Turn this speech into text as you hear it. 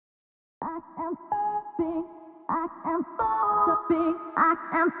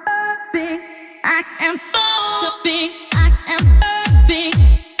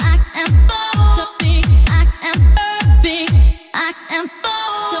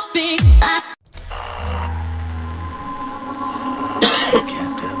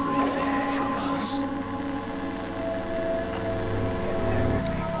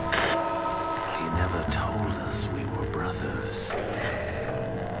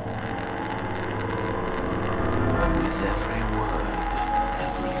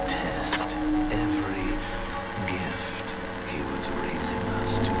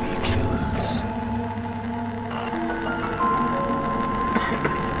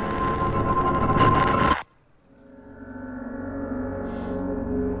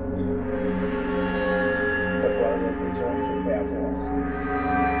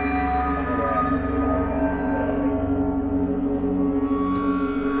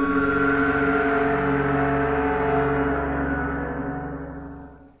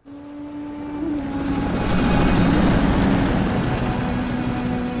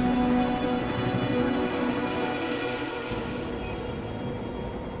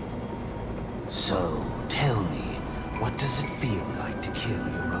So, tell me, what does it feel like to kill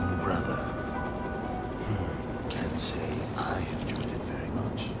your own brother? Can't say I enjoyed it very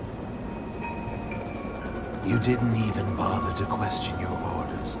much. You didn't even bother to question your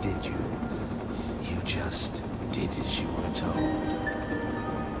orders, did you? You just did as you were told.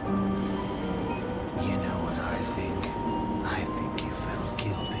 You know what I think? I think you felt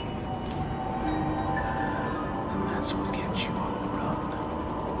guilty. And that's what kept you on the run.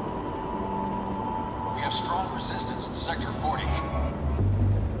 We have strong resistance in Sector 40.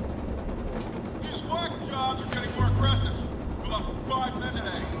 These work jobs are getting more aggressive. We lost 5 men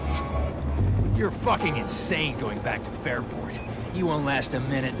today. You're fucking insane going back to Fairport. You won't last a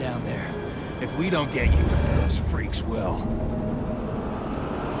minute down there. If we don't get you, those freaks will.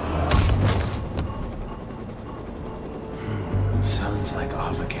 Sounds like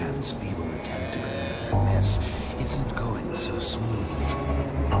Armacan's feeble attempt to clean up their mess isn't going so smooth.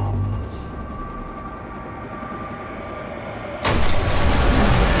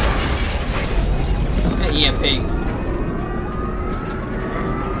 EMP.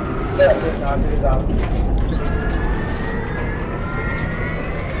 That's it, now do that.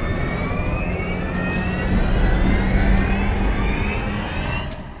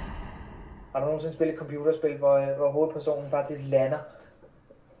 Har du nogensinde spillet et computerspil, hvor hovedpersonen faktisk lander?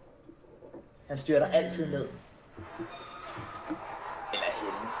 Han styrter altid ned. Eller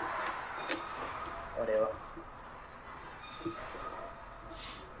hende. Whatever.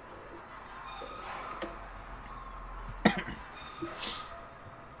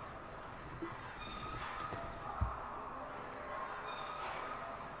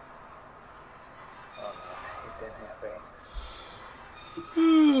 Den her bane.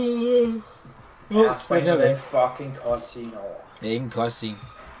 Jeg springer den fucking cutscene over. Det er ikke en cutscene.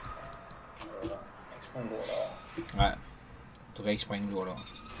 Jeg kan ikke springe lort over. Nej, du kan ikke springe lort over. Det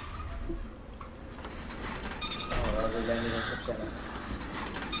er vanligt, at jeg kender.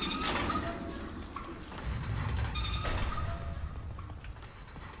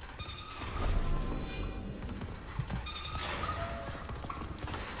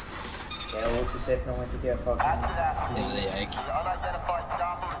 Jeg har jo besæt nogle af de der fucking... Det ved jeg ikke.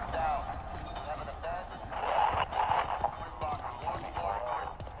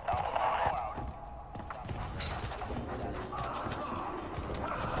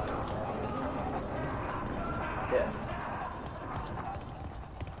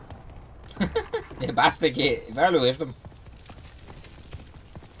 Det er bare stikke af. Bare løb efter dem.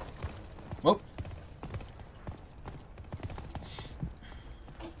 Wow.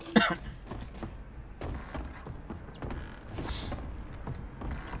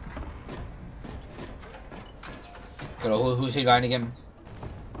 Kan du overhovedet huske hele vejen igennem?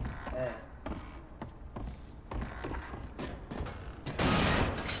 Ja.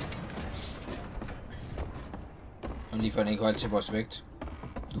 Og lige før den ikke holdt til vores vægt.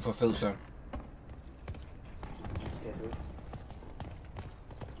 Du får fed så. Siger du.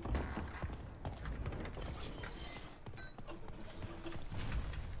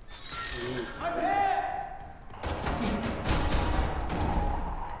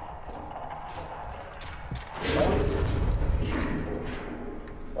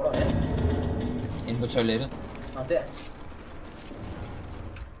 Hvor er han? Inde på toilettet. Nå, der.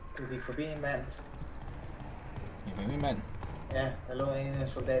 Du gik forbi en mand. Jeg var min mand. Ja, der lå en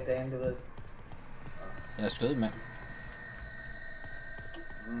soldat derinde, du ved. Jeg er skød, mand.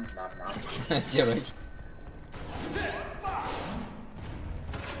 Nej. Siger du ikke?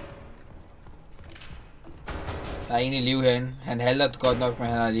 Der er en i live herinde. Han halter godt nok, men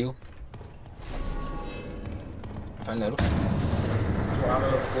han er i live. Hvad fanden laver du? Du har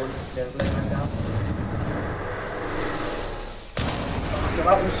været på gulvet. Det er du blandt andet. Det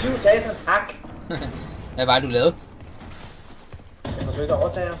var som 7 satan, tak. Hvad var det, du lavede? Jeg forsøgte at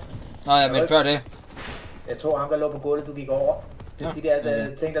overtage ham. Nå ja, men før det. Jeg tog ham, der lå på gulvet, du gik over. Det er de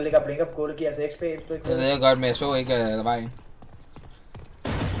der ting, der ligger og blinker på gulvet, giver altså XP, hvis du ikke ved. Det ved jeg godt, men jeg så ikke, at der var en.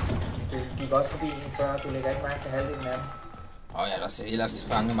 Du gik også forbi en før, du lægger ikke mærke til halvdelen af dem. Ja, der er ellers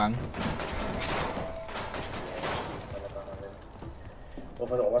fanget mange.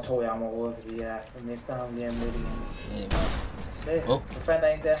 Hvorfor overtog jeg ham overhovedet? Fordi jeg mister ham lige om lidt igen. Se, hvad fandt der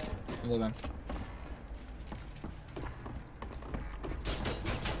en der? Jeg ved godt.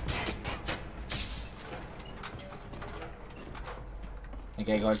 Jeg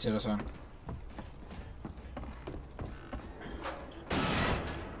kan ikke holde til dig sådan.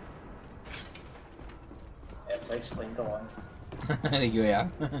 Jeg tager ikke sprint over den. Det gjorde jeg.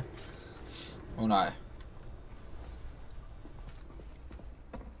 Nej.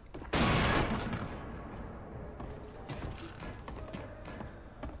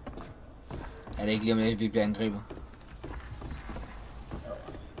 Er det ikke lige om lidt, vi bliver angrebet? Jo.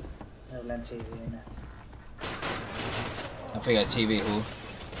 Jeg vil lade en tv ind her. Der fik jeg et tv i hovedet.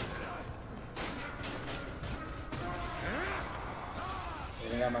 Jeg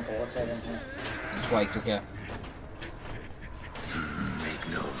ved ikke, om man kan overtage den her. Jeg tror ikke, du kan.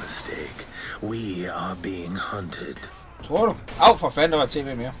 Make no mistake. We are being hunted. Tror du? Au, for fanden, der var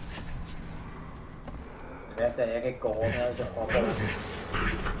tv mere. Det værste er, at jeg kan ikke gå over med, hvis jeg hopper over.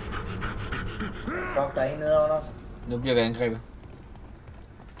 Fuck, der er en nede under os. Nu bliver vi angrebet.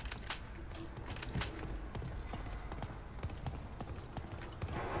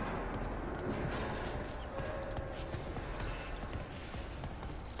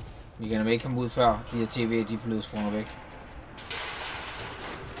 Vi kan nemlig ikke komme ud før de her tv, de blev sprunget væk.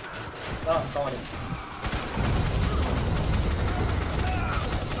 Nå, kommer de.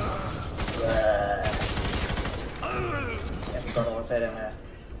 Jeg kan godt overtage dem her.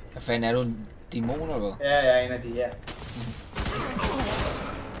 Hvad fanden er du, en dæmon eller hvad? Ja, jeg er en af de her.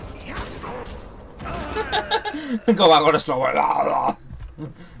 Den går bare godt og slår mig.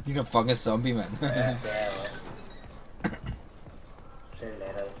 Ligner fucking zombie, mand. Ja, det er jeg også. Selv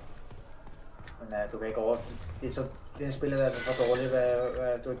latterligt. Men du kan ikke over... Det er spillet, der er for dårligt,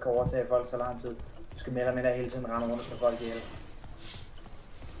 at du ikke kan overtage folk så lang tid. Du skal mere eller mindre hele tiden rende rundt og slå folk ihjel.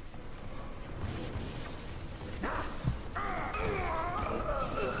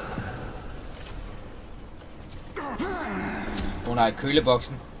 Nej,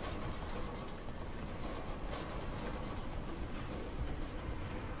 køleboksen.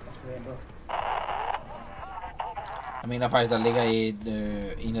 Jeg mener faktisk, der ligger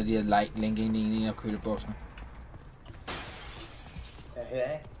en af de her link ind i en af køleboksene. Ja,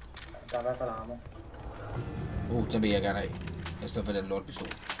 her, ikke? Der er i hvert fald armor. Den vil jeg gerne have. Jeg står for den lortpistol.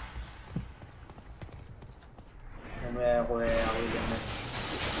 Nu må jeg røge af ud igen med.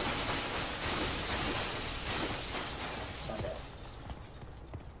 Sådan der.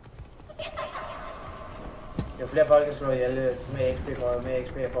 Jo flere folk, der slår ihjel med XP og med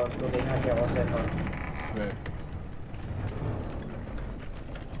XP for at slå længere, kan jeg overtage folk. Okay.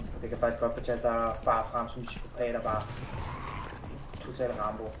 Så det kan faktisk godt betale sig at fare frem som psykopater bare. Total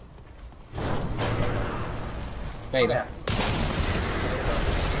Rambo. Bag dig.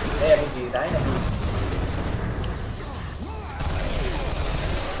 Ja, jeg vil give dig en af dem.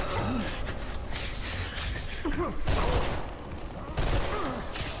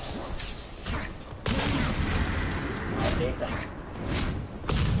 Det er der.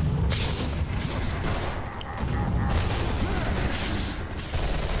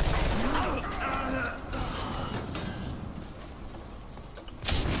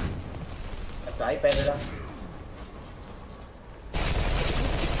 Der er ikke bag ved dig.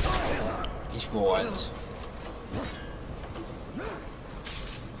 De scorer alt.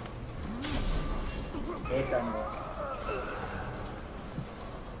 Ikke der noget.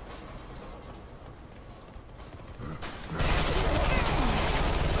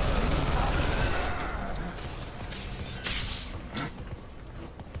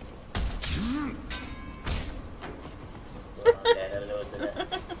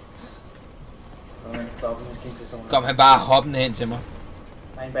 Kom han bare hoppende hen til mig.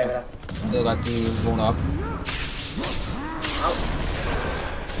 Der er en bag ved dig. Jeg ved godt, de vågner op. Au.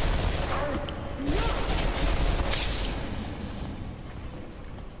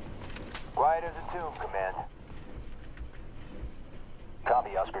 Quiet as a tomb, Command.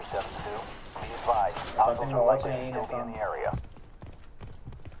 Copy, Oscar 7-2. Be advised, hostiles are likely still be in the area.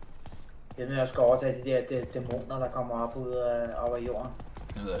 Jeg ved, jeg skal overtage de der dæmoner, der kommer op ud af jorden.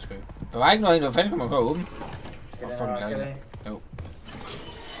 Det ved jeg sgu ikke. Der var ikke noget, hvad fanden kommer man gå åben? Skal den her også, skal det? Jo.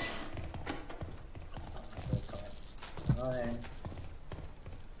 Noget herinde.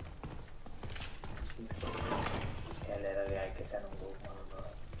 Jeg lader det, jeg ikke kan tage nogen våben eller noget.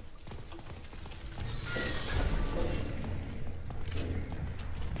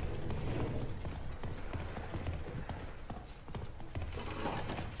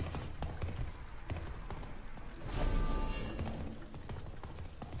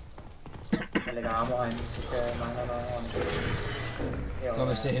 Jeg lægger armor herinde, så skal jeg mangle noget ordentligt. Kom,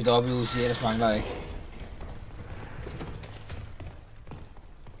 hvis det er helt op i UC, ellers mangler jeg ikke.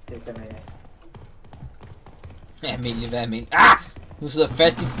 Det tager med. Ja, almindelig, hvad er almindelig? Ah! Nu sidder jeg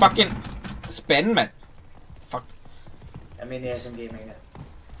fast i fucking spanden, mand. Fuck. Almindelig SMG, mener jeg.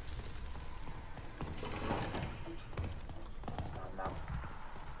 Der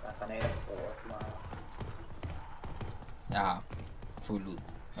er granater på bordet også til mig. Jeg har fuld ud.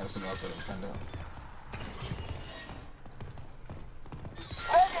 Jeg har fuld op på det, hvad fanden det var.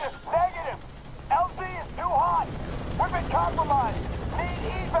 Negative! LZ is too hot! We've been compromised! Need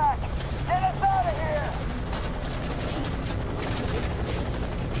evac! Get us out of here!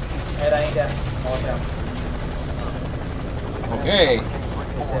 Ja, der er en der. Over der. Okay. Det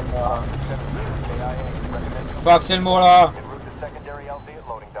er selvmorder. Fuck selvmorder! En route to secondary LZ at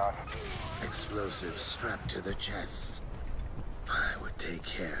loading dock. Explosives strapped to the chests. I would take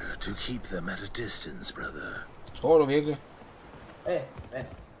care to keep them at a distance, brother. Tror du virkelig? Hey, vent.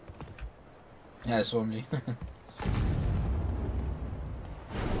 Ja, jeg så dem lige.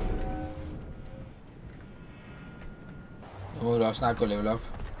 Nu må du også snart gå level op.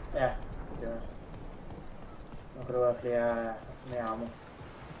 Ja, det var. Nu kan du have mere armor.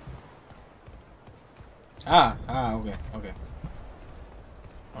 Okay.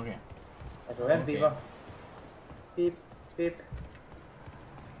 Okay. Er du en biber? Bip, bip.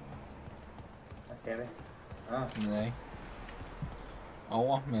 Hvad skal vi? Nej.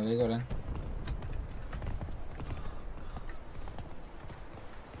 Over, men jeg ved ikke hvordan.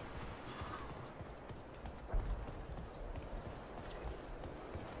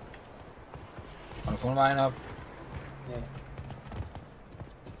 Har du fundet vejen op? Nej.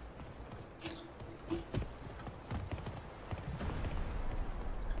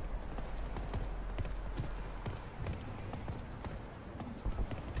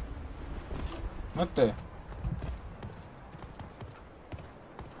 What the?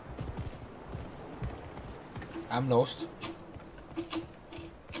 I'm lost.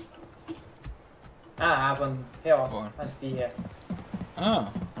 På den herovre. Hvor? Der er en stige her.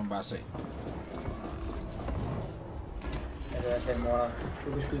 Må bare se. Jeg vil sætte morder.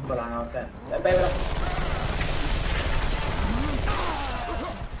 Du kan skyde på lang afstand. Der er bagved dig.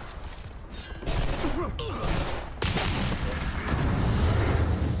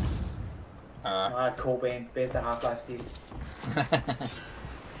 Nu har jeg Cobain. Bedste Half-Life-stil.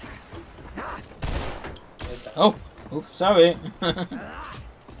 Sorry.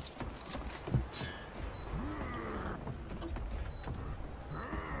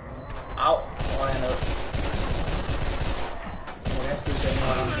 Au, hvor er jeg nede. Jeg må gerne skyde den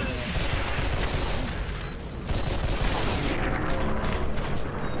morder.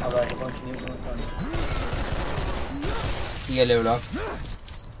 Og hvad er det for en kniv til modstående? De kan level op.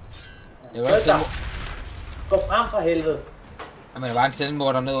 Jeg Følg dig! Gå frem for helvede! Jamen, der var en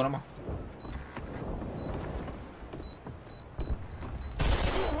selvmorder nede under mig.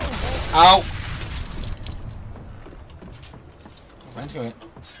 Au! Hvordan skal vi ind?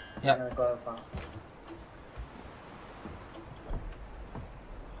 Ja. Den er gået fra.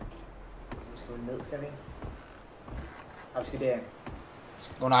 Vi skal ned, skal vi? Og vi skal derind.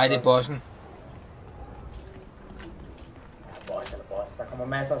 Nej, det er bossen. Ja, boss. Der kommer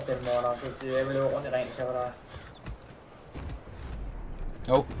masser af selvmorder, så jeg vil løbe rundt i ring, så var der...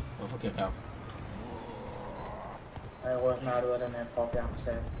 Hvorfor kan jeg op? Jeg rører snart ud af den her prop, jeg har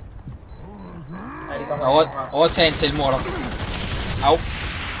sat. Nej, de kommer herfra. Overtag en selvmorder. Au.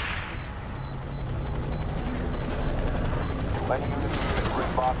 Landing unit to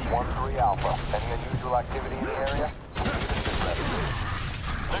Response 1-3 Alpha. Any unusual activity in the area?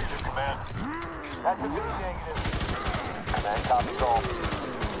 Negative, command. That's a big negative. Command copies all.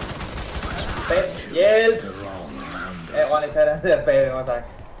 Hjælp! They're all around Ja, us. Ronny, tag den der bagved mig, tak.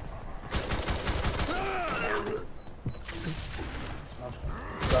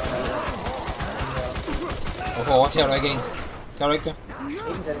 Hvorfor overtager du ikke en? Kan du ikke det?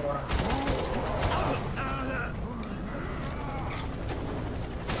 Ikke en selvmorder.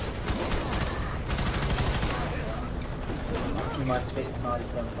 Giv mig et svægt, når de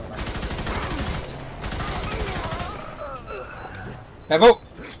stedet for mig. Pas på!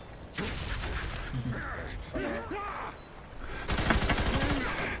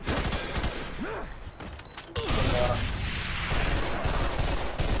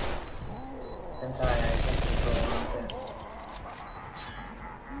 Den tager jeg ikke.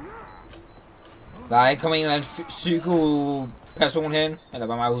 Der er ikke kommet en eller anden psyko-person herinde? Eller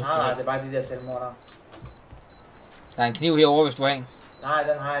bare meget ud? Nej, det er bare de der selvmordere. Der er en kniv herovre, hvis du har en. Nej,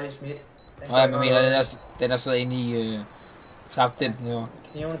 den har jeg lige smidt. Nå, jeg mener, den der sidder inde i trapdæmpen herovre.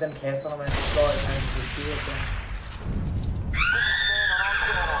 Kniven, den kaster, når man slår i den, det skider til.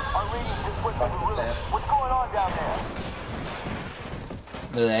 What's going on down there?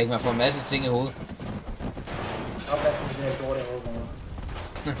 Ved jeg ikke, man får en masse ting i hovedet. Oppas med det her gjort i hovedet nu.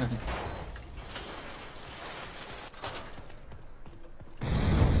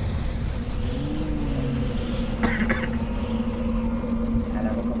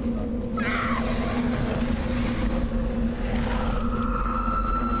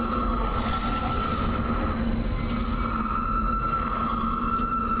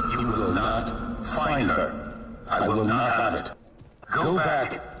 I will not have it. Go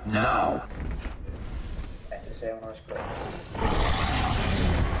back now. Ja, det sagde hun også godt.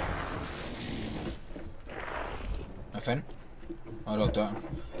 Hvad fanden? Nå, det var døren.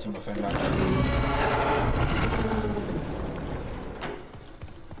 Hvad fanden var det?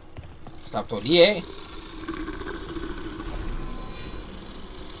 Slap dog lige af.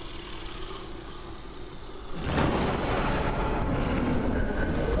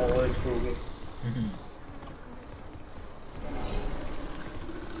 Overhovedet ikke spooky.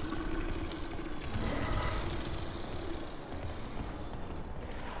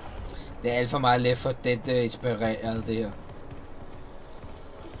 Det er alt for meget Left 4 Dead inspireret det her.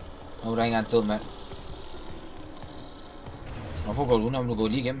 Der er ikke engang en død mand. Hvorfor går du udenom, du går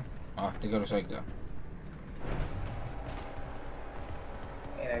lige igennem? Åh, det gør du så ikke der. En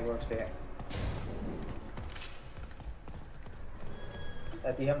er ikke, hvor skal jeg. Der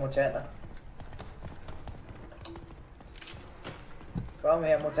er de her mutanter. Kom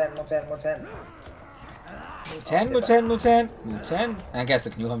her, mutant. Mutant. Han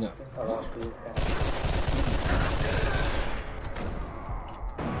kaster kniv ham der.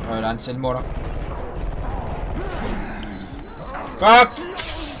 Og der er en selvmorder. Fuck!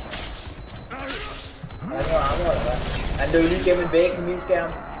 Han løb lige gennem en væg på min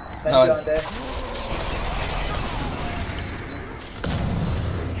skærm. Hvad gør han der?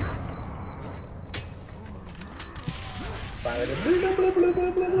 Fanger det.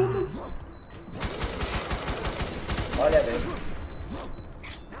 Hold jer væk.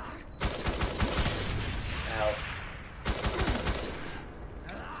 Au.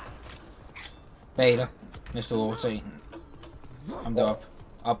 Bag dig, hvis du overtager. Ham deroppe.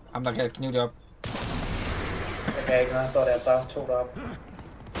 Op. Ham der kan knive det op. Jeg kan ikke, når han står der. Der er to deroppe.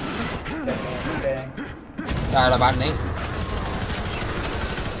 Der er der bare den, ikke?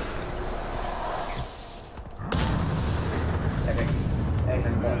 Jeg kan ikke. Jeg er ikke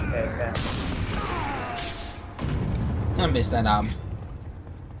den form, kan jeg ikke tage. Han mister en arm.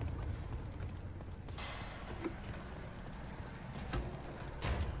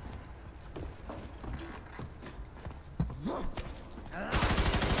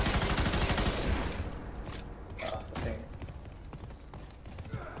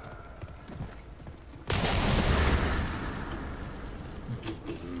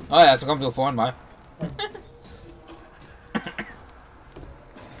 Ja, så kom du foran mig.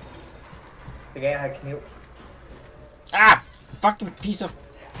 Jeg kan have kniv. Ah! Fucking piece of...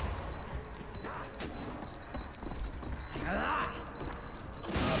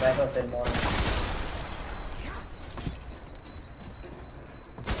 Hvad er så selvmord?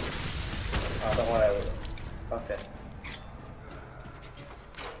 Der rører jeg ud. Fuck det.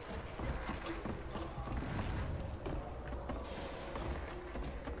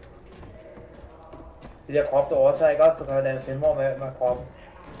 De der krop, der overtager, ikke også? Du kan lave selvmord med kroppen.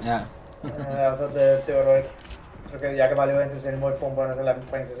 Ja. Altså, det var du ikke. Så jeg kan bare løbe ind til selvmordsbomberne, og så lade dem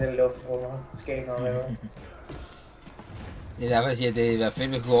springe sig selv i luften på mig. Skæg noget med det. Det er derfor, jeg siger, at det er fedt,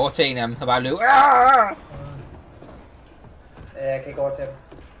 at vi kunne overtage en af dem og bare løbe. Jeg kan ikke overtage dem.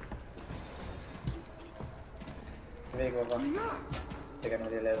 Jeg ved ikke hvorfor. Sikkert når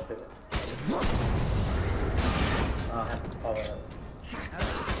de har lavet spillet. Han hopper ned.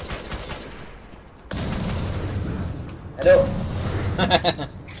 Hallo?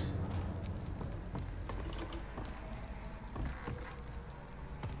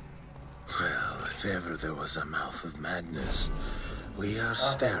 Well, if ever there was a mouth of madness, we are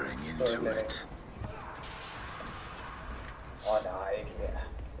staring into it. Nej, ikke her.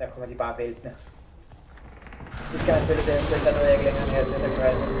 Der kommer de bare væltende. Vi skal have spillet det spil, der nåede jeg ikke længere end her til, der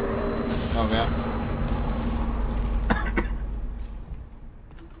crasher. Okay.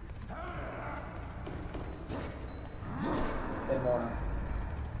 Selvmorder.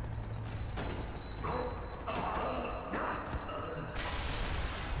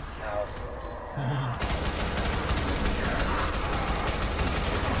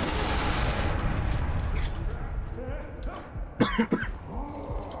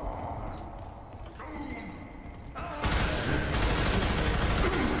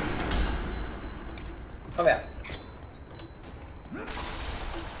 Kom her.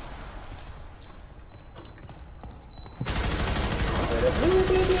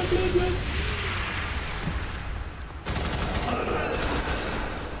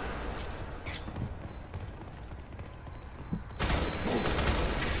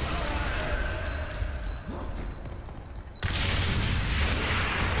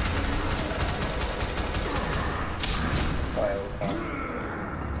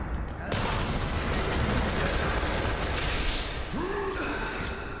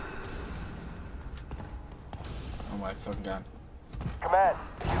 Fucking god. Command,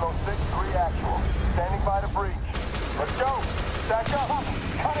 Kilo 6-3 actual. Standing by the breach. Let's go. Stack up.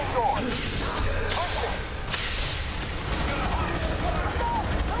 Cutting door. Pushing.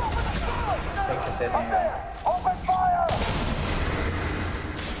 Take the setting her. Open fire!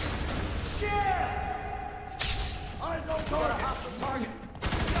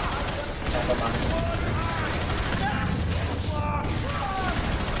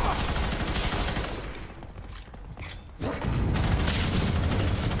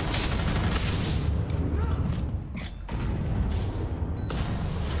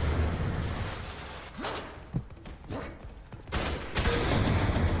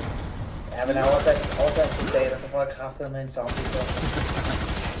 Ja, men jeg har oversat soldater, så får jeg kraftet med en zombie.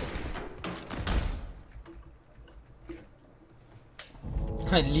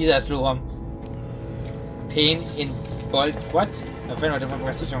 Lige da jeg slog ham. Pæn en bold. What? Hvad fanden var det for en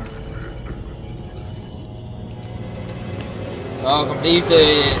præstation? Complete.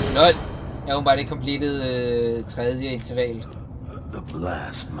 Lol. Jeg har bare ikke completed tredje interval. The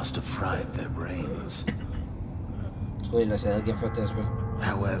blast must have fried their brains. Jeg tror ellers, jeg havde gennemført det her spil.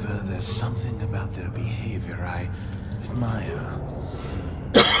 However, there's something about their behavior I admire.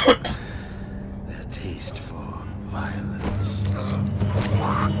 Their taste for violence.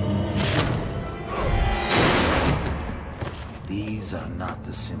 These are not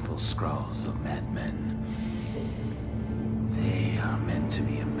the simple scrawls of madmen. They are meant to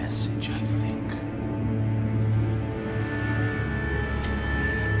be a message, I think.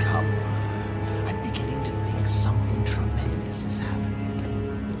 Come, brother. I'm beginning to think something tremendous is happening.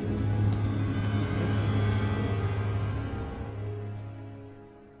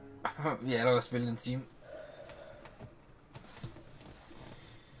 Vi har allerede spillet en time.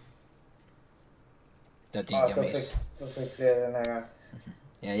 Der er det, jeg med. Du fik flere den her gang.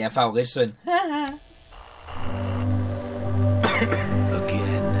 Ja, jeg er favoritsøn.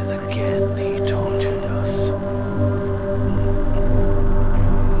 Again and again he tortured us.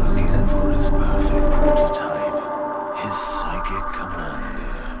 Looking for his perfect prototype. His psychic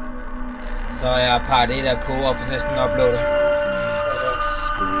commander. Så er part 1 af co-op næsten uploadet.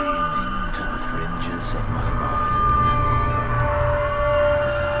 Scream.